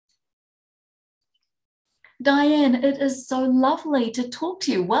Diane, it is so lovely to talk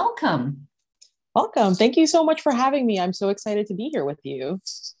to you. Welcome. Welcome. Thank you so much for having me. I'm so excited to be here with you.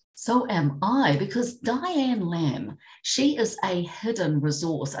 So am I, because Diane Lamb, she is a hidden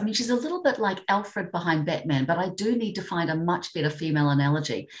resource. I mean, she's a little bit like Alfred behind Batman, but I do need to find a much better female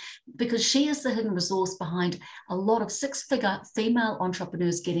analogy because she is the hidden resource behind a lot of six-figure female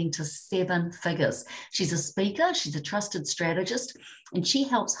entrepreneurs getting to seven figures. She's a speaker, she's a trusted strategist, and she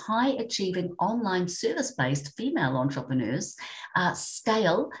helps high achieving online service based female entrepreneurs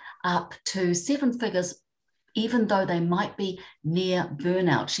scale up to seven figures even though they might be near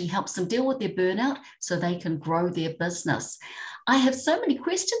burnout. She helps them deal with their burnout so they can grow their business. I have so many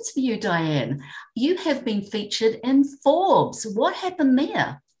questions for you, Diane. You have been featured in Forbes. What happened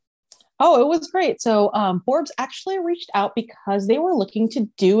there? Oh, it was great. So Forbes actually reached out because they were looking to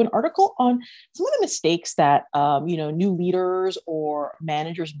do an article on some of the mistakes that new leaders or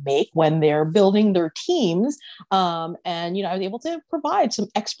managers make when they're building their teams. And I was able to provide some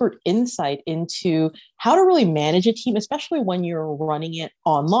expert insight into how to really manage a team, especially when you're running it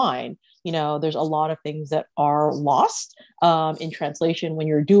online. There's a lot of things that are lost in translation when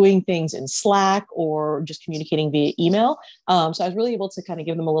you're doing things in Slack or just communicating via email. So I was really able to kind of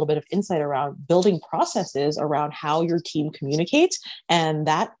give them a little bit of insight around building processes around how your team communicates. And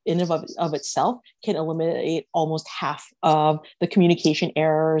that in and of itself can eliminate almost half of the communication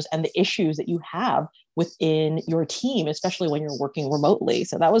errors and the issues that you have within your team, especially when you're working remotely.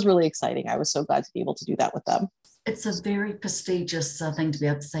 So that was really exciting. I was so glad to be able to do that with them. It's a very prestigious thing to be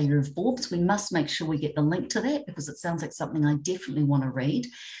able to say you're in Forbes. We must make sure we get the link to that because it sounds like something I definitely want to read.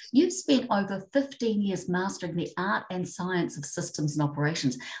 You've spent over 15 years mastering the art and science of systems and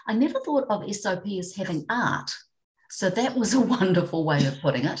operations. I never thought of SOP as having art. So that was a wonderful way of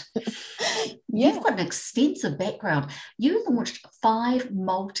putting it. You've Yeah. got an extensive background. You launched five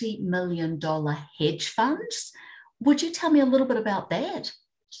multi-million dollar hedge funds. Would you tell me a little bit about that?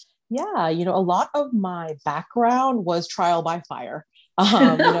 Yeah, a lot of my background was trial by fire.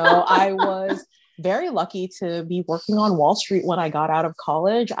 I was very lucky to be working on Wall Street when I got out of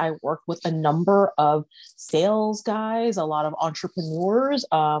college. I worked with a number of sales guys, a lot of entrepreneurs,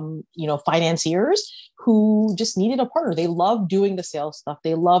 financiers who just needed a partner. They love doing the sales stuff.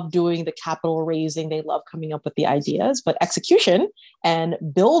 They love doing the capital raising. They love coming up with the ideas, but execution and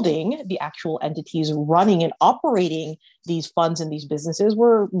building the actual entities, running and operating these funds and these businesses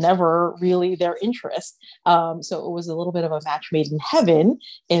were never really their interest. So it was a little bit of a match made in heaven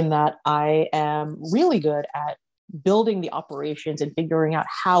in that I am really good at building the operations and figuring out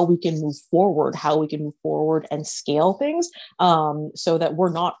how we can move forward and scale things so that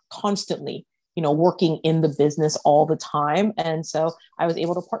we're not constantly working in the business all the time. And so I was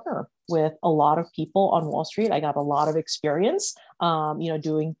able to partner with a lot of people on Wall Street. I got a lot of experience,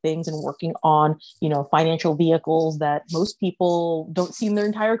 doing things and working on, financial vehicles that most people don't see in their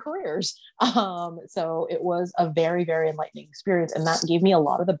entire careers. So it was a very, very enlightening experience. And that gave me a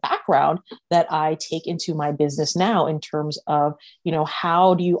lot of the background that I take into my business now in terms of,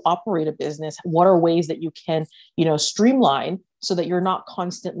 how do you operate a business? What are ways that you can, streamline so that you're not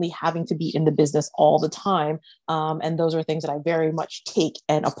constantly having to be in the business all the time. And those are things that I very much take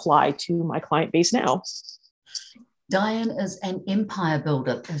and apply to my client base now. Diane is an empire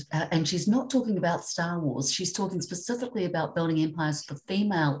builder, and she's not talking about Star Wars. She's talking specifically about building empires for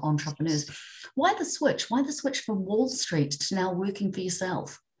female entrepreneurs. Why the switch? Why the switch from Wall Street to now working for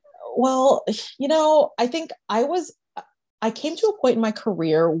yourself? Well, I think I came to a point in my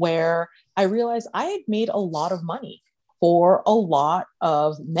career where I realized I had made a lot of money for a lot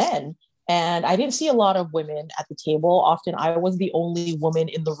of men. And I didn't see a lot of women at the table. Often I was the only woman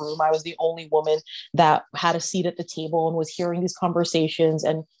in the room. I was the only woman that had a seat at the table and was hearing these conversations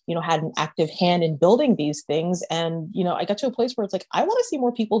and, had an active hand in building these things. And, I got to a place where it's like, I want to see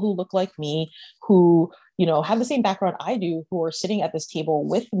more people who look like me, who, have the same background I do, who are sitting at this table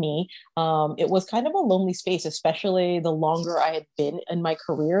with me. It was kind of a lonely space, especially the longer I had been in my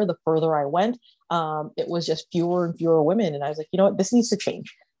career, the further I went. It was just fewer and fewer women. And I was like, this needs to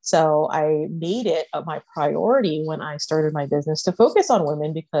change. So I made it my priority when I started my business to focus on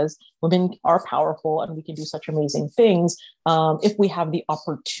women because women are powerful and we can do such amazing things if we have the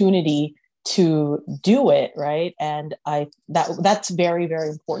opportunity to do it, right? And that's very, very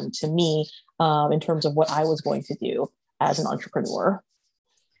important to me in terms of what I was going to do as an entrepreneur.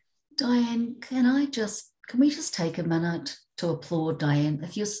 Diane, can we just take a minute to applaud Diane?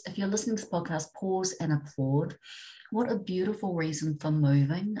 If you're listening to the podcast, pause and applaud. What a beautiful reason for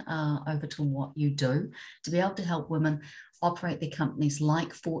moving over to what you do to be able to help women operate their companies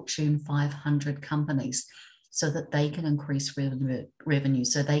like Fortune 500 companies so that they can increase revenue,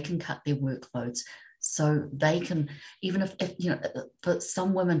 so they can cut their workloads, So they can, even if for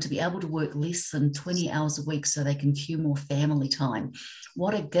some women to be able to work less than 20 hours a week so they can cue more family time,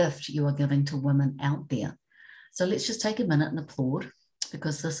 what a gift you are giving to women out there. So let's just take a minute and applaud,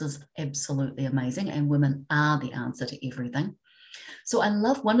 because this is absolutely amazing, and women are the answer to everything. So I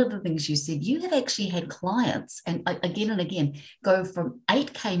love one of the things you said. You have actually had clients, and again, go from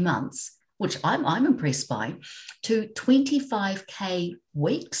 8K months, which I'm impressed by, to 25K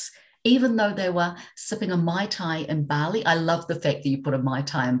weeks, even though they were sipping a Mai Tai in Bali. I love the fact that you put a Mai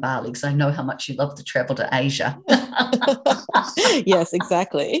Tai in Bali, because I know how much you love to travel to Asia. Yes,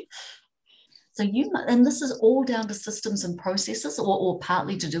 exactly. So and this is all down to systems and processes, or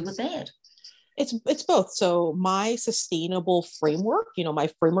partly to do with that. It's both. So my sustainable framework, my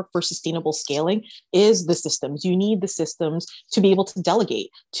framework for sustainable scaling is the systems. You need the systems to be able to delegate,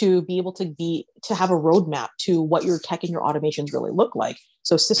 to be able to have a roadmap to what your tech and your automations really look like.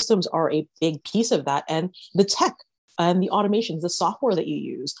 So systems are a big piece of that. And the tech and the automations, the software that you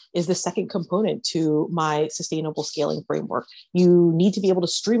use is the second component to my sustainable scaling framework. You need to be able to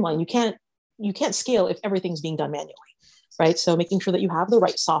streamline. You can't scale if everything's being done manually. Right. So making sure that you have the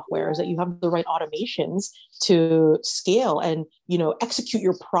right softwares, that you have the right automations to scale and, execute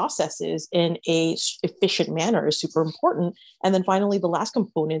your processes in a efficient manner is super important. And then finally, the last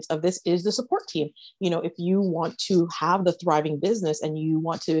component of this is the support team. If you want to have the thriving business and you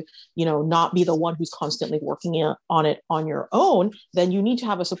want to, not be the one who's constantly working on it on your own, then you need to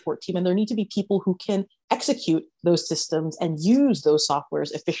have a support team, and there need to be people who can execute those systems and use those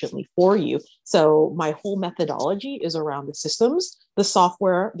softwares efficiently for you. So my whole methodology is around the systems, the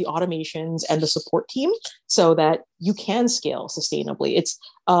software, the automations, and the support team, so that you can scale sustainably. It's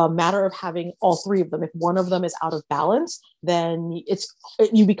a matter of having all three of them. If one of them is out of balance, then it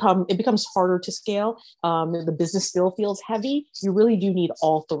becomes harder to scale. The business still feels heavy. You really do need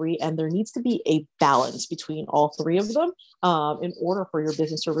all three, and there needs to be a balance between all three of them in order for your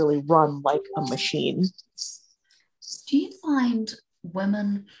business to really run like a machine. Do you find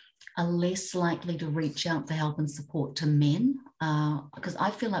women are less likely to reach out for help and support to men? Because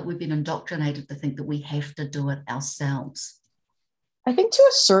I feel like we've been indoctrinated to think that we have to do it ourselves. I think to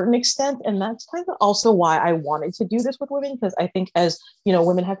a certain extent, and that's kind of also why I wanted to do this with women, because I think as,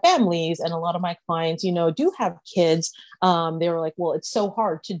 women have families, and a lot of my clients, do have kids. They were like, well, it's so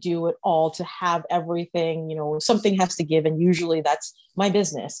hard to do it all, to have everything, something has to give. And usually that's my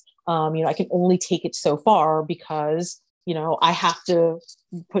business. I can only take it so far because, I have to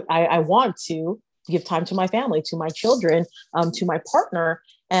I want to give time to my family, to my children, to my partner.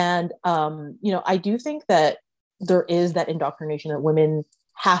 And, I do think that there is that indoctrination that women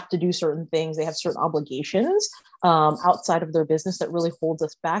have to do certain things. They have certain obligations outside of their business that really holds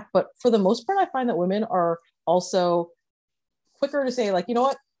us back. But for the most part, I find that women are also quicker to say, like, you know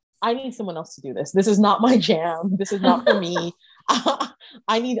what, I need someone else to do this. This is not my jam. This is not for me.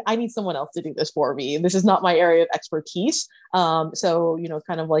 I need someone else to do this for me. This is not my area of expertise. So,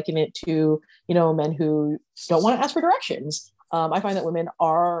 kind of liken it to, men who don't want to ask for directions. I find that women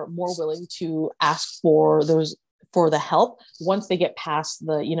are more willing to ask for the help once they get past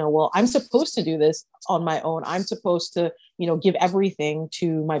the, well, I'm supposed to do this on my own. I'm supposed to, give everything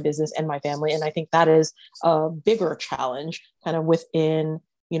to my business and my family. And I think that is a bigger challenge kind of within,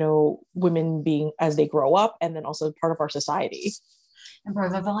 women being as they grow up, and then also part of our society. And by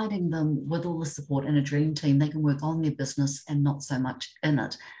providing them with all the support and a dream team, they can work on their business and not so much in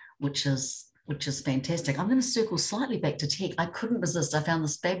it, which is fantastic. I'm going to circle slightly back to tech. I couldn't resist. I found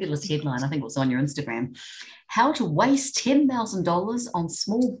this fabulous headline. I think it was on your Instagram. How to waste $10,000 on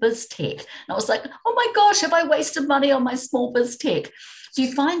small biz tech. And I was like, oh my gosh, have I wasted money on my small biz tech? Do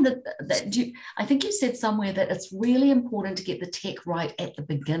you find I think you said somewhere that it's really important to get the tech right at the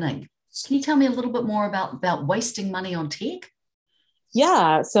beginning. Can you tell me a little bit more about wasting money on tech?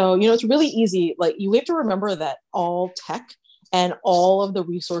 Yeah. So, it's really easy. Like, you have to remember that all tech and all of the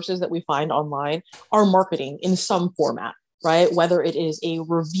resources that we find online are marketing in some format, right? Whether it is a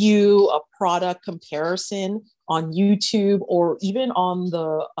review, a product comparison on YouTube, or even on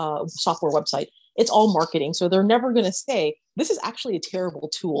the software website, it's all marketing. So they're never going to say, this is actually a terrible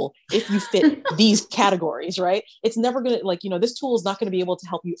tool if you fit these categories, right? It's never going to, this tool is not going to be able to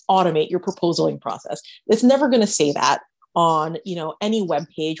help you automate your proposaling process. It's never going to say that on, any web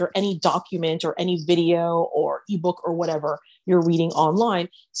page or any document or any video or ebook or whatever you're reading online.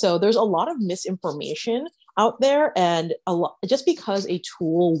 So there's a lot of misinformation out there, and just because a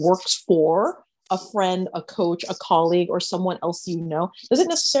tool works for a friend, a coach, a colleague, or someone else doesn't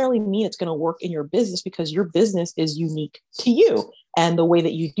necessarily mean it's going to work in your business, because your business is unique to you and the way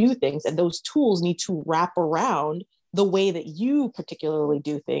that you do things. And those tools need to wrap around the way that you particularly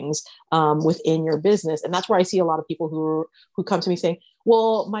do things within your business. And that's where I see a lot of people who come to me saying,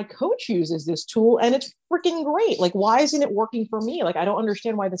 well, my coach uses this tool and it's freaking great. Like, why isn't it working for me? Like, I don't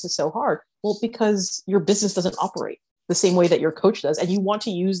understand why this is so hard. Well, because your business doesn't operate the same way that your coach does. And you want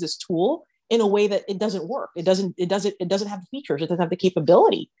to use this tool in a way that it doesn't work. It doesn't have the features. It doesn't have the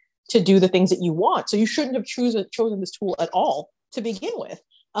capability to do the things that you want. So you shouldn't have chosen this tool at all to begin with.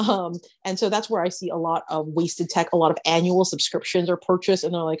 And so that's where I see a lot of wasted tech, a lot of annual subscriptions are purchased,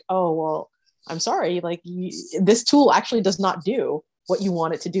 and they're like, oh, well, I'm sorry, like this tool actually does not do what you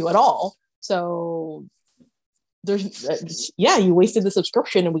want it to do at all. So you wasted the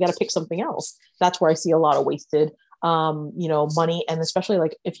subscription and we got to pick something else. That's where I see a lot of wasted, money. And especially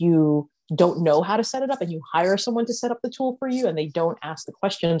like if you don't know how to set it up and you hire someone to set up the tool for you and they don't ask the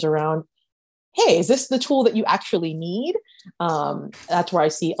questions around, hey, is this the tool that you actually need? That's where I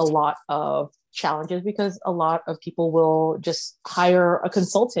see a lot of challenges, because a lot of people will just hire a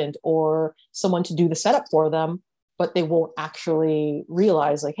consultant or someone to do the setup for them, but they won't actually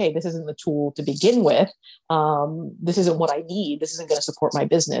realize like, hey, this isn't the tool to begin with. This isn't what I need. This isn't going to support my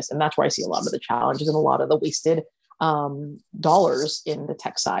business. And that's where I see a lot of the challenges and a lot of the wasted dollars in the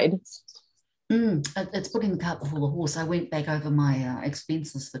tech side. It's putting the cart before the horse. I went back over my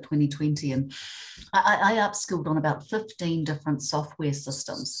expenses for 2020 and I upskilled on about 15 different software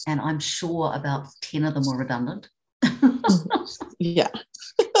systems, and I'm sure about 10 of them were redundant. Yeah.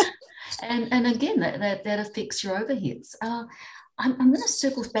 And again, that affects your overheads. I'm going to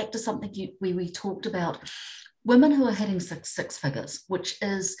circle back to something we talked about, women who are hitting six figures, which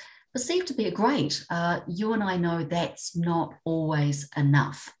is perceived to be a great. You and I know that's not always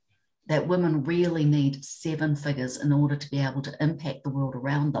enough, that women really need 7 figures in order to be able to impact the world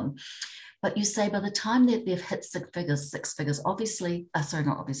around them. But you say by the time that they've hit six figures, obviously,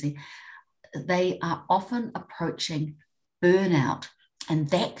 not obviously, they are often approaching burnout. And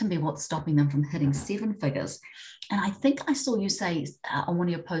that can be what's stopping them from hitting 7 figures. And I think I saw you say on one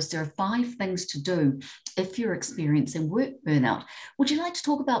of your posts, there are 5 things to do if you're experiencing work burnout. Would you like to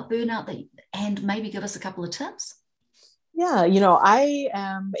talk about burnout and maybe give us a couple of tips? Yeah, I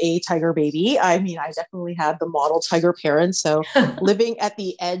am a tiger baby. I mean, I definitely had the model tiger parent. So living at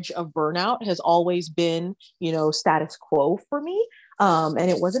the edge of burnout has always been, status quo for me. And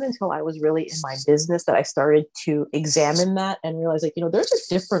it wasn't until I was really in my business that I started to examine that and realize, like, there's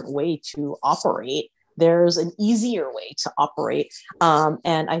a different way to operate. There's an easier way to operate.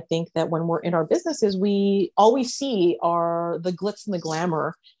 And I think that when we're in our businesses, we always see are the glitz and the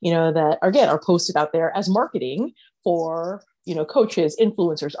glamour, that again are posted out there as marketing for, coaches,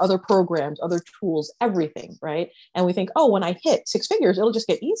 influencers, other programs, other tools, everything. Right. And we think, oh, when I hit 6 figures, it'll just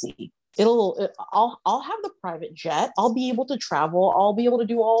get easy. I'll have the private jet. I'll be able to travel. I'll be able to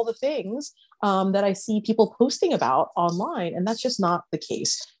do all the things that I see people posting about online. And that's just not the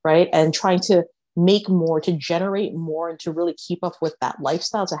case. Right. And trying to make more, to generate more, and to really keep up with that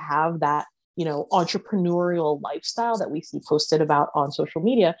lifestyle, to have that, entrepreneurial lifestyle that we see posted about on social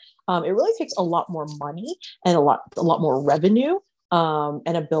media. It really takes a lot more money and a lot more revenue, and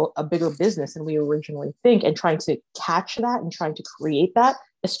a bigger business than we originally think. And trying to catch that and trying to create that,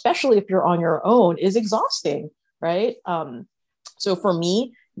 especially if you're on your own, is exhausting, right? So for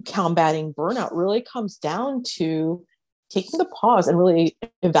me, combating burnout really comes down to taking the pause and really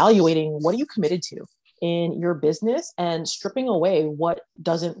evaluating what are you committed to in your business and stripping away what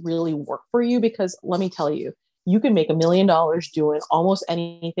doesn't really work for you. Because let me tell you, you can make $1 million doing almost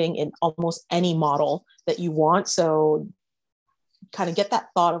anything in almost any model that you want. So kind of get that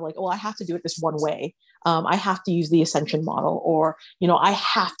thought of like, oh, I have to do it this one way. I have to use the ascension model, or, I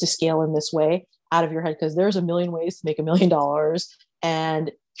have to scale in this way, out of your head, because there's a million ways to make $1 million,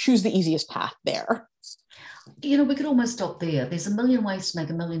 and choose the easiest path there. We could almost stop there. There's a million ways to make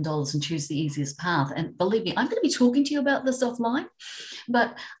 $1 million and choose the easiest path. And believe me, I'm going to be talking to you about this offline.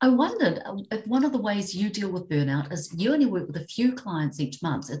 But I wondered if one of the ways you deal with burnout is you only work with a few clients each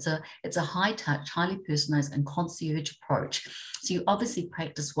month. It's a high touch, highly personalized and concierge approach. So you obviously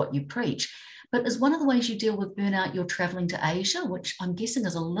practice what you preach. But is one of the ways you deal with burnout, you're traveling to Asia, which I'm guessing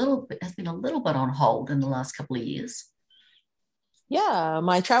has been a little bit on hold in the last couple of years? Yeah,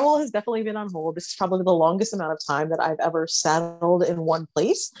 my travel has definitely been on hold. This is probably the longest amount of time that I've ever settled in one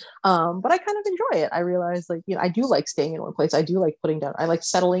place. But I kind of enjoy it. I realize, like, I do like staying in one place. I do like I like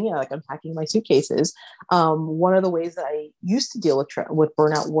settling in, like unpacking my suitcases. One of the ways that I used to deal with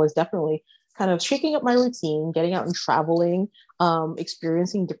burnout was definitely kind of shaking up my routine, getting out and traveling,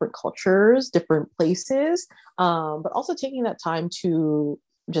 experiencing different cultures, different places, but also taking that time to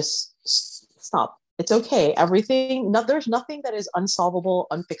just stop It's okay. Everything, no, there's nothing that is unsolvable,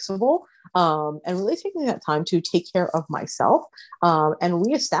 unfixable. And really taking that time to take care of myself, and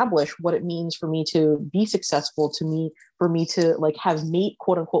reestablish what it means for me to be successful, for me to like have made,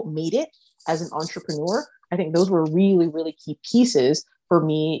 quote unquote, made it as an entrepreneur. I think those were really, really key pieces for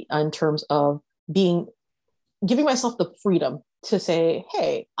me in terms of being, giving myself the freedom to say,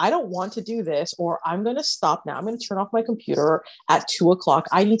 hey, I don't want to do this, or I'm going to stop now. I'm going to turn off my computer at 2 o'clock.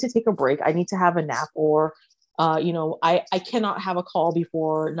 I need to take a break. I need to have a nap, or, I cannot have a call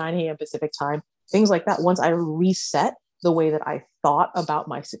before 9 a.m. Pacific time, things like that. Once I reset the way that I thought about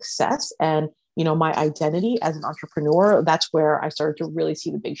my success and, my identity as an entrepreneur, that's where I started to really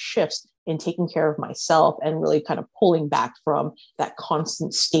see the big shifts in taking care of myself and really kind of pulling back from that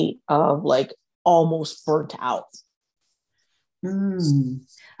constant state of like almost burnt out. Mm.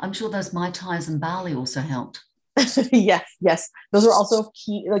 I'm sure those Mai Tais and Bali also helped. Yes, yes. Those are also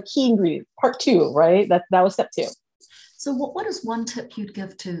key, like key ingredients. Part two, right? That was step two. So what is one tip you'd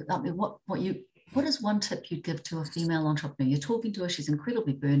give to, I mean, what is one tip you'd give to a female entrepreneur? You're talking to her, she's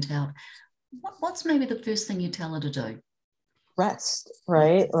incredibly burnt out. What's maybe the first thing you tell her to do? Rest, Yeah.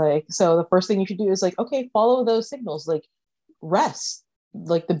 right? Like, so the first thing you should do is like, okay, follow those signals, like rest.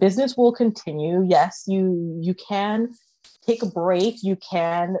 Like the business will continue. Yes, you can take a break, you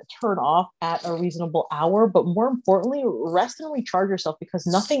can turn off at a reasonable hour, but more importantly, rest and recharge yourself, because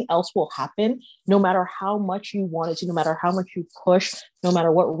nothing else will happen no matter how much you want it to, no matter how much you push, no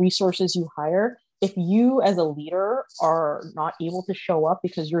matter what resources you hire. If you as a leader are not able to show up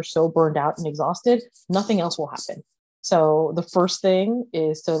because you're so burned out and exhausted, nothing else will happen. So the first thing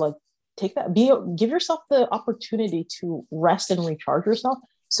is to like take that, give yourself the opportunity to rest and recharge yourself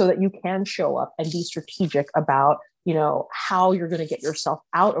so that you can show up and be strategic about, how you're going to get yourself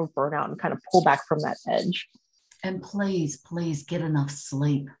out of burnout and kind of pull back from that edge. And please get enough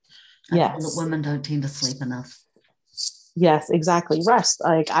sleep. I feel that Yes. women don't tend to sleep enough. Yes, exactly. Rest.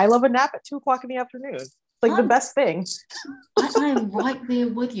 Like I love a nap at 2 o'clock in the afternoon. It's like the I'm, best thing. I am right there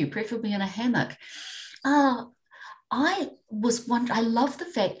with you, preferably in a hammock. Uh, I was wondering, I love the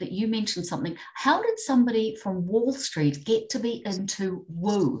fact that you mentioned something. How did somebody from Wall Street get to be into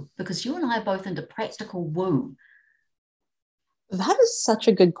woo? Because you and I are both into practical woo. That is such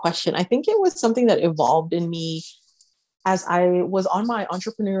a good question. I think it was something that evolved in me as I was on my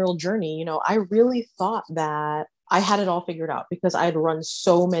entrepreneurial journey. I really thought that I had it all figured out because I had run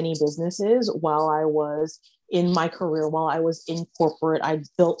so many businesses while I was in my career, while I was in corporate. I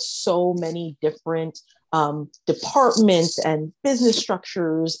built so many different departments and business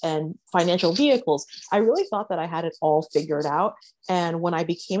structures and financial vehicles. I really thought that I had it all figured out. And when I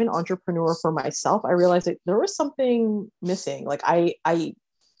became an entrepreneur for myself, I realized that there was something missing. Like I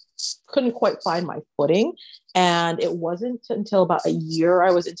couldn't quite find my footing. And it wasn't until about a year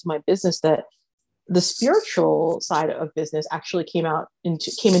I was into my business that the spiritual side of business actually came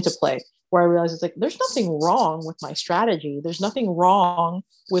into play, where I realized it's like there's nothing wrong with my strategy. There's nothing wrong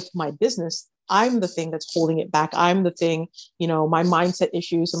with my business. I'm the thing that's holding it back. I'm the thing, my mindset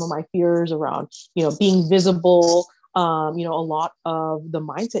issues, some of my fears around, being visible, a lot of the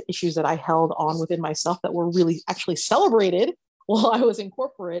mindset issues that I held on within myself that were really actually celebrated while I was in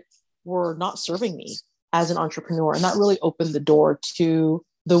corporate were not serving me as an entrepreneur. And that really opened the door to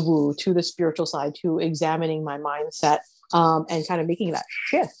the woo, to the spiritual side, to examining my mindset, and kind of making that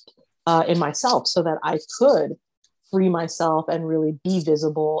shift in myself so that I could free myself and really be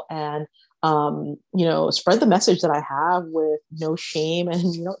visible and, spread the message that I have with no shame. And,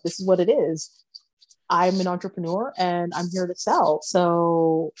 this is what it is. I'm an entrepreneur and I'm here to sell.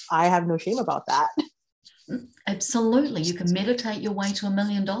 So I have no shame about that. Absolutely. You can meditate your way to $1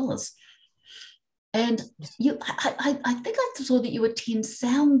 million. And I think I saw that you attend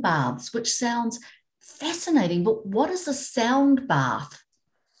sound baths, which sounds fascinating. But what is a sound bath?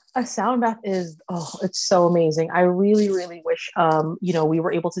 A sound bath is, oh, it's so amazing. I really, really wish, we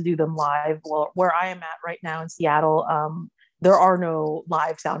were able to do them live. Well, where I am at right now in Seattle, there are no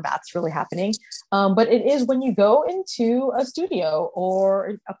live sound baths really happening. But it is when you go into a studio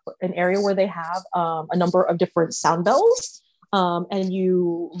or an area where they have a number of different sound bells, and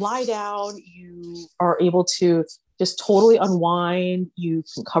you lie down, you are able to just totally unwind. You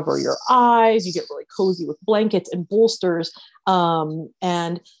can cover your eyes, you get really cozy with blankets and bolsters.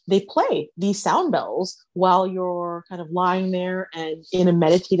 And they play these sound bells while you're kind of lying there and in a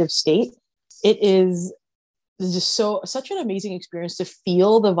meditative state. It is just such an amazing experience to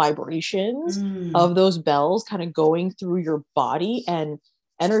feel the vibrations Mm. of those bells kind of going through your body and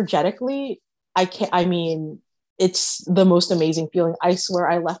energetically. I mean, it's the most amazing feeling. I swear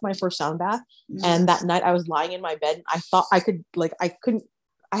I left my first sound bath Mm. and that night I was lying in my bed and I thought I couldn't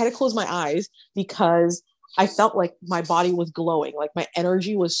I had to close my eyes because I felt like my body was glowing. Like my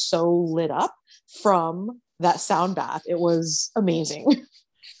energy was so lit up from that sound bath. It was amazing.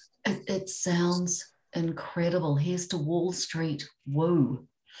 It sounds incredible. Here's to Wall Street. Woo.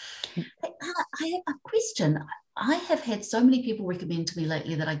 I have a question. I have had so many people recommend to me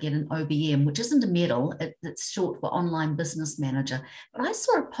lately that I get an OBM, which isn't a medal, it's short for Online Business Manager. But I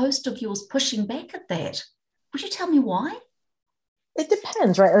saw a post of yours pushing back at that. Would you tell me why? It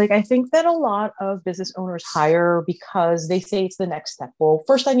depends, right? Like I think that a lot of business owners hire because they say it's the next step. Well,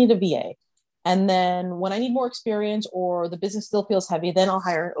 first I need a VA. And then when I need more experience or the business still feels heavy, then I'll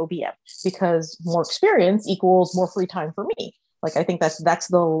hire an OBM because more experience equals more free time for me. Like I think that's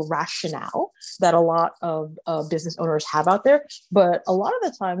the rationale that a lot of business owners have out there. But a lot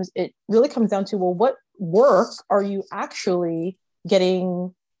of the times it really comes down to, well, what work are you actually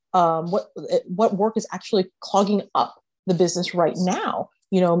getting? What work is actually clogging up the business right now?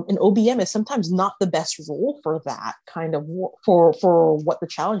 An OBM is sometimes not the best role for that kind of for what the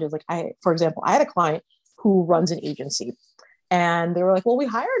challenge is. Like for example, I had a client who runs an agency, and they were like, well, we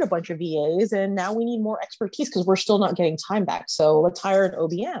hired a bunch of VAs and now we need more expertise because we're still not getting time back. So let's hire an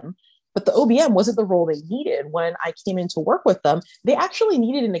OBM. But the OBM wasn't the role they needed. When I came in to work with them, they actually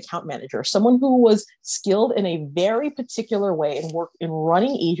needed an account manager, someone who was skilled in a very particular way and work in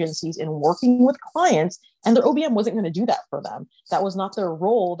running agencies and working with clients. And their OBM wasn't going to do that for them. That was not their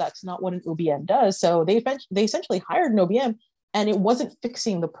role. That's not what an OBM does. So they essentially hired an OBM, and it wasn't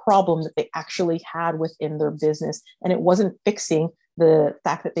fixing the problem that they actually had within their business. And it wasn't fixing the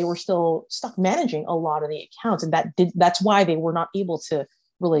fact that they were still stuck managing a lot of the accounts. And that's why they were not able to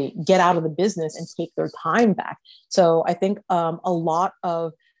really get out of the business and take their time back. So I think a lot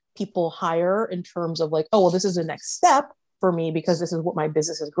of people hire in terms of like, oh, well, this is the next step for me because this is what my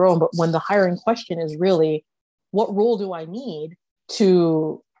business has grown. But when the hiring question is really, what role do I need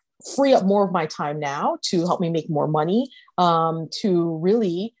to free up more of my time now to help me make more money, to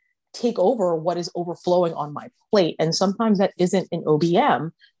really take over what is overflowing on my plate? And sometimes that isn't an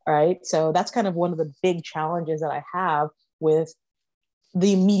OBM, right? So that's kind of one of the big challenges that I have with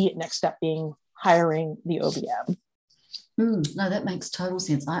the immediate next step being hiring the OBM. No, that makes total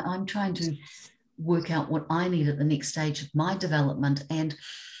sense. I'm trying to work out what I need at the next stage of my development. And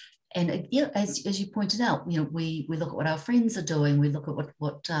as you pointed out, we look at what our friends are doing, we look at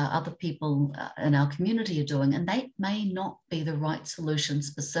what other people in our community are doing, and they may not be the right solution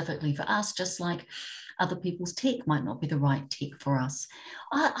specifically for us, just like other people's tech might not be the right tech for us.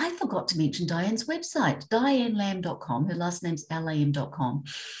 I forgot to mention Diane's website, dianelam.com. Her last name's lam.com.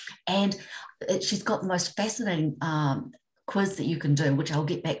 And she's got the most fascinating quiz that you can do, which I'll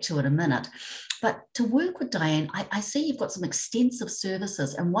get back to in a minute. But to work with Diane, I see you've got some extensive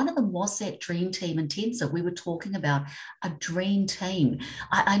services, and one of them was that Dream Team Intensive. We were talking about a dream team.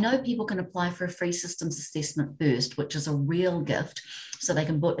 I know people can apply for a free systems assessment first, which is a real gift. So they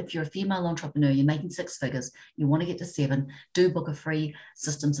can book, if you're a female entrepreneur, you're making 6 figures, you want to get to 7, do book a free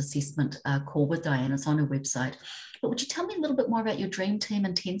systems assessment call with Diane. It's on her website. But would you tell me a little bit more about your Dream Team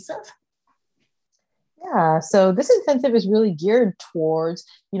Intensive? Yeah, so this incentive is really geared towards,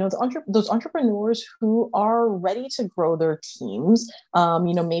 those entrepreneurs who are ready to grow their teams.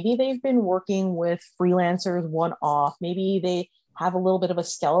 Maybe they've been working with freelancers one-off. Maybe they have a little bit of a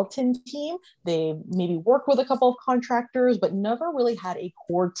skeleton team. They maybe work with a couple of contractors, but never really had a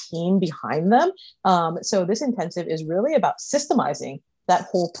core team behind them. So this intensive is really about systemizing that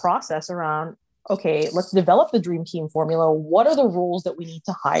whole process around, okay, let's develop the dream team formula. What are the roles that we need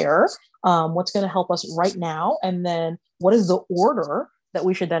to hire? What's going to help us right now? And then what is the order that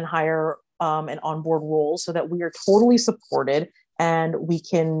we should then hire and onboard roles so that we are totally supported and we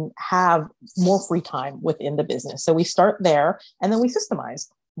can have more free time within the business. So we start there, and then we systemize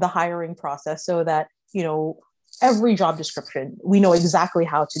the hiring process so that, every job description, we know exactly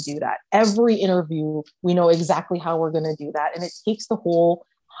how to do that. Every interview, we know exactly how we're going to do that. And it takes the whole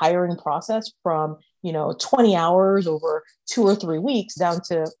hiring process from 20 hours over 2 or 3 weeks down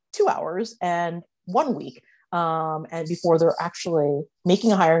to 2 hours and 1 week, and before they're actually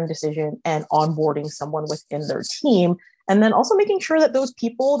making a hiring decision and onboarding someone within their team. And then also making sure that those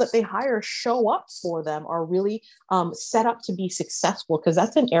people that they hire show up for them, are really set up to be successful, because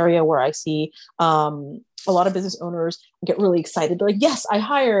that's an area where I see a lot of business owners get really excited. They're like, yes, I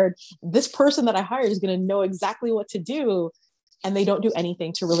hired this person that I hired is going to know exactly what to do. And they don't do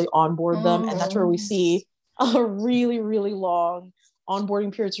anything to really onboard them. And that's where we see a really, really long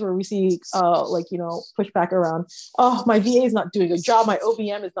onboarding periods where we see pushback around, oh, my VA is not doing a good job. My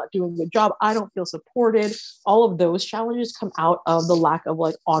OBM is not doing a good job. I don't feel supported. All of those challenges come out of the lack of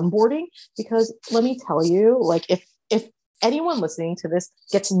onboarding, because let me tell you, if anyone listening to this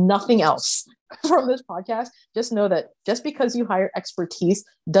gets nothing else from this podcast, just know that just because you hire expertise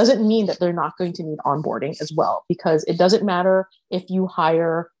doesn't mean that they're not going to need onboarding as well, because it doesn't matter if you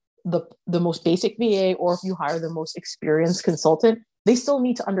hire the most basic VA or if you hire the most experienced consultant. They still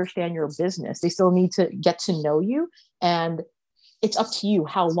need to understand your business. They still need to get to know you. And it's up to you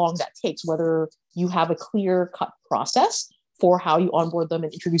how long that takes, whether you have a clear cut process for how you onboard them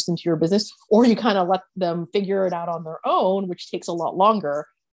and introduce them to your business, or you kind of let them figure it out on their own, which takes a lot longer.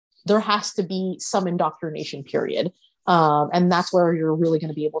 There has to be some indoctrination period. And that's where you're really going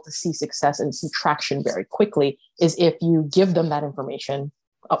to be able to see success and see traction very quickly, is if you give them that information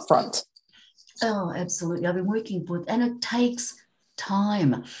up front. Oh, absolutely. I've been working with, and it takes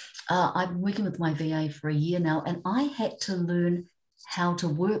time. I've been working with my VA for a year now, and I had to learn how to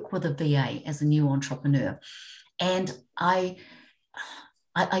work with a VA as a new entrepreneur. And I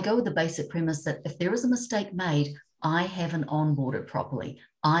go with the basic premise that if there is a mistake made, I haven't onboarded properly,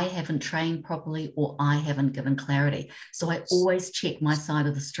 I haven't trained properly, or I haven't given clarity. So I always check my side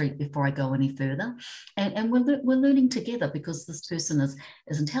of the street before I go any further. And we're learning together, because this person is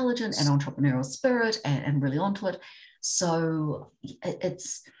intelligent and entrepreneurial spirit and really onto it. So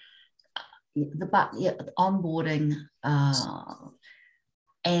it's the onboarding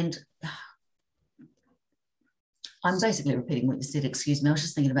and I'm basically repeating what you said, excuse me. I was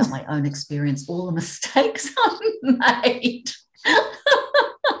just thinking about my own experience, all the mistakes I've made.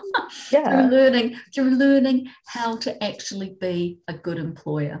 Yeah. through learning how to actually be a good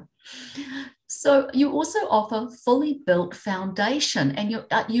employer. So you also offer fully built foundation, and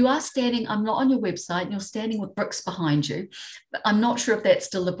you are standing, I'm not on your website, and you're standing with bricks behind you. But I'm not sure if that's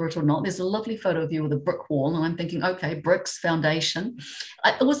deliberate or not. There's a lovely photo of you with a brick wall, and I'm thinking, okay, bricks, foundation.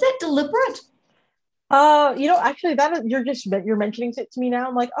 Was that deliberate? Actually, you're mentioning it to me now.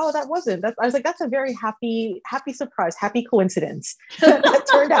 I'm like, oh, that wasn't. I was like, that's a very happy surprise, happy coincidence. That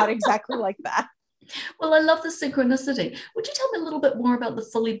turned out exactly like that. Well, I love the synchronicity. Would you tell me a little bit more about the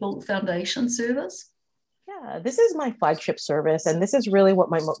fully built foundation service? Yeah, this is my flagship service, and this is really what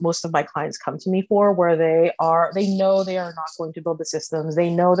most of my clients come to me for, where they know they are not going to build the systems, they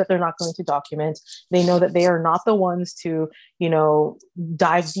know that they're not going to document, they know that they are not the ones to,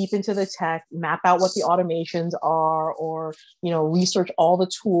 dive deep into the tech, map out what the automations are, or research all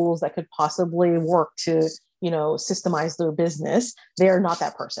the tools that could possibly work to systemize their business. They are not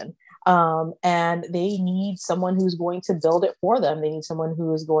that person. And they need someone who's going to build it for them. They need someone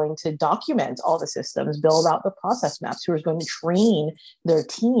who is going to document all the systems, build out the process maps, who is going to train their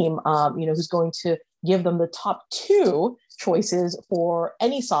team, who's going to give them the top 2 choices for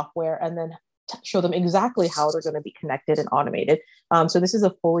any software, and then show them exactly how they're going to be connected and automated. So this is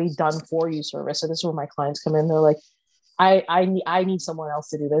a fully done for you service. So this is where my clients come in. They're like, I need someone else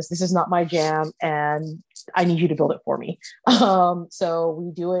to do this. This is not my jam, and I need you to build it for me. So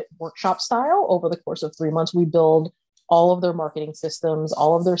we do it workshop style over the course of 3 months. We build all of their marketing systems,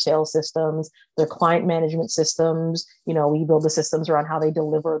 all of their sales systems, their client management systems. We build the systems around how they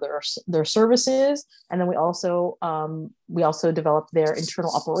deliver their services, and then we also develop their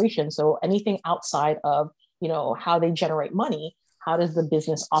internal operations. So anything outside of how they generate money. How does the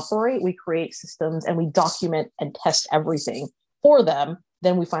business operate? We create systems and we document and test everything for them.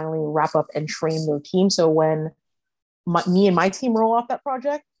 Then we finally wrap up and train their team. So when me and my team roll off that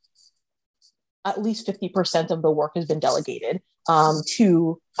project, at least 50% of the work has been delegated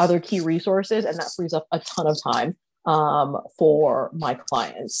to other key resources. And that frees up a ton of time for my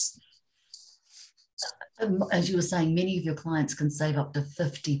clients. As you were saying, many of your clients can save up to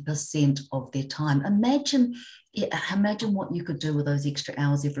 50% of their time. Imagine what you could do with those extra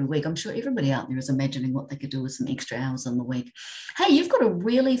hours every week. I'm sure everybody out there is imagining what they could do with some extra hours in the week. Hey, you've got a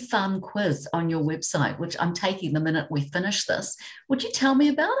really fun quiz on your website, which I'm taking the minute we finish this. Would you tell me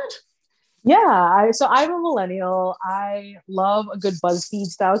about it? Yeah, so I'm a millennial. I love a good BuzzFeed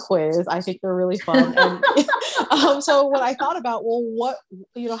style quiz. I think they're really fun. And so what I thought about,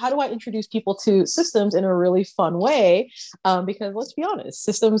 how do I introduce people to systems in a really fun way? Because let's be honest,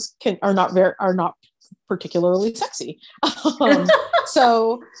 systems are not particularly sexy.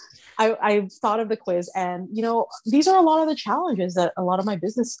 So I thought of the quiz, and these are a lot of the challenges that a lot of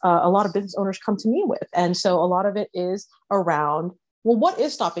business owners come to me with, and so a lot of it is around, well, what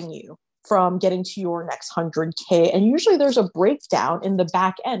is stopping you from getting to your next 100K? And usually there's a breakdown in the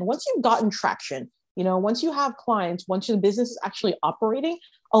back end. Once you've gotten traction, once you have clients, once your business is actually operating,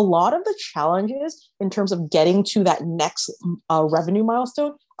 a lot of the challenges in terms of getting to that next revenue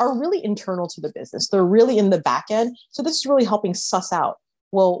milestone are really internal to the business. They're really in the back end. So this is really helping suss out,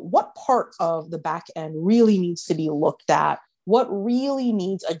 well, what part of the back end really needs to be looked at? what really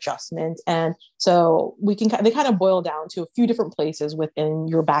needs adjustment. And so they kind of boil down to a few different places within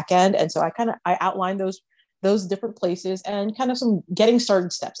your back end. And so I outline those different places and kind of some getting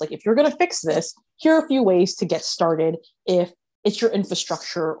started steps. Like if you're going to fix this, here are a few ways to get started. If it's your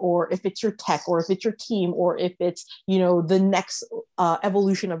infrastructure, or if it's your tech, or if it's your team, or if it's, the next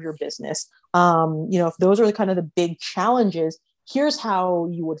evolution of your business. If those are kind of the big challenges, here's how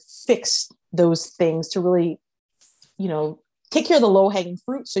you would fix those things to really, take care of the low hanging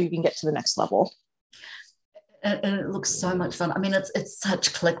fruit so you can get to the next level. And it looks so much fun. I mean, it's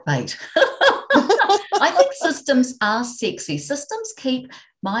such clickbait. I think systems are sexy. Systems keep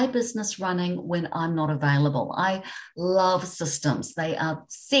my business running when I'm not available. I love systems. They are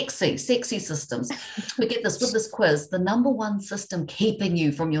sexy systems. We get this with this quiz, the number one system keeping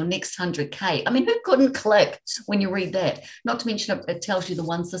you from your next 100K. I mean, who couldn't click when you read that? Not to mention it tells you the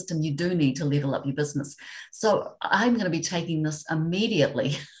one system you do need to level up your business. So I'm going to be taking this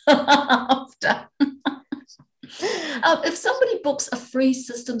immediately after. If somebody books a free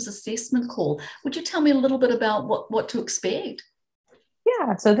systems assessment call, would you tell me a little bit about what to expect?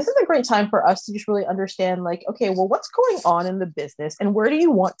 Yeah, so this is a great time for us to just really understand, like, okay, well, what's going on in the business and where do you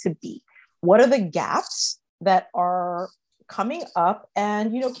want to be? What are the gaps that are coming up?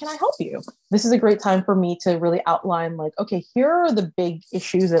 And, can I help you? This is a great time for me to really outline, like, okay, here are the big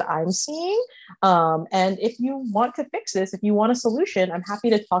issues that I'm seeing. And if you want to fix this, if you want a solution, I'm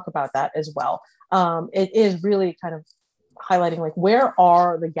happy to talk about that as well. It is really kind of highlighting, like, where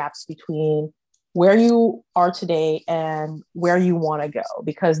are the gaps between where you are today and where you want to go,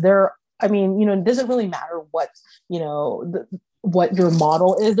 because it doesn't really matter what, what your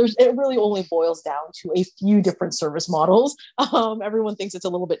model is. It really only boils down to a few different service models. Everyone thinks it's a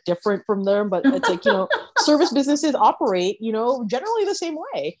little bit different from them, but it's like, service businesses operate, generally the same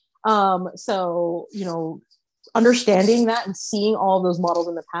way. So, understanding that and seeing all of those models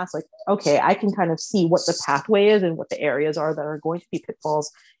in the past, like, okay, I can kind of see what the pathway is and what the areas are that are going to be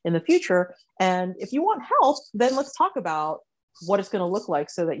pitfalls in the future. And if you want help, then let's talk about what it's going to look like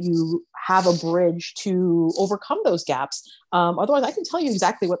so that you have a bridge to overcome those gaps. Otherwise, I can tell you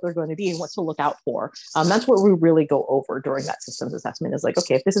exactly what they're going to be and what to look out for. That's what we really go over during that systems assessment, is like,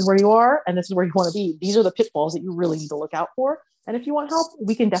 okay, if this is where you are and this is where you want to be, these are the pitfalls that you really need to look out for. And if you want help,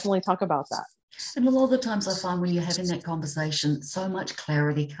 we can definitely talk about that. And a lot of the times I find when you're having that conversation, so much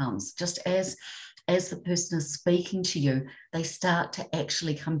clarity comes. Just as the person is speaking to you, they start to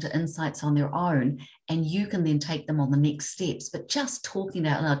actually come to insights on their own, and you can then take them on the next steps. But just talking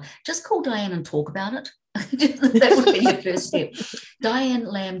out loud, just call Diane and talk about it. That would be your first step.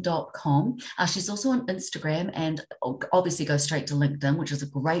 DianeLamb.com. She's also on Instagram, and obviously go straight to LinkedIn, which is a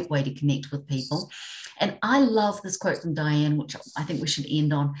great way to connect with people. And I love this quote from Diane, which I think we should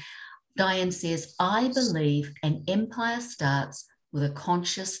end on. Diane says, I believe an empire starts with a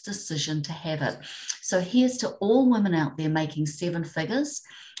conscious decision to have it. So here's to all women out there making seven figures,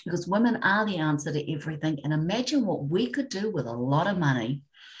 because women are the answer to everything. And imagine what we could do with a lot of money.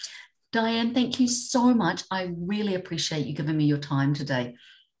 Diane, thank you so much. I really appreciate you giving me your time today,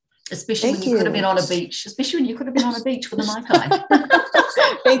 especially when you could have been on a beach, with a Mai Tai.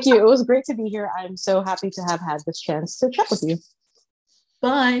 Thank you. It was great to be here. I'm so happy to have had this chance to chat with you.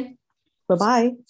 Bye. Bye-bye.